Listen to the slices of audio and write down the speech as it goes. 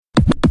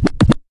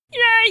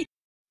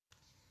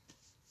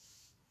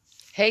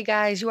Hey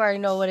guys, you already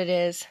know what it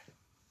is.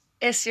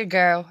 It's your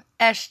girl,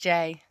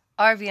 SJ,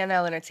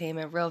 RVNL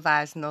Entertainment, Real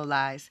Vibes, No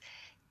Lies.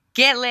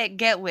 Get lit,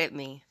 get with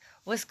me.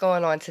 What's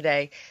going on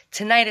today?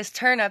 Tonight is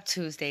Turn Up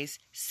Tuesdays,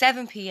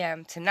 7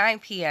 p.m. to 9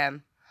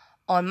 p.m.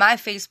 on my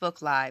Facebook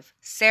Live,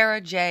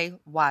 Sarah J.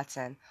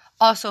 Watson.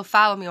 Also,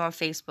 follow me on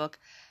Facebook,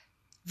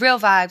 Real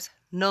Vibes,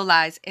 No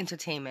Lies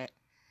Entertainment.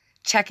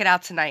 Check it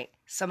out tonight.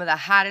 Some of the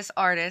hottest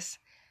artists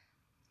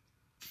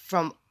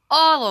from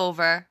all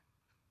over,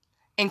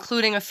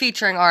 including a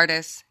featuring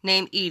artist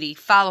named Edie.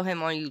 Follow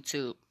him on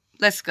YouTube.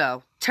 Let's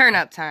go. Turn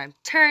up time.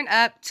 Turn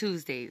up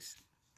Tuesdays.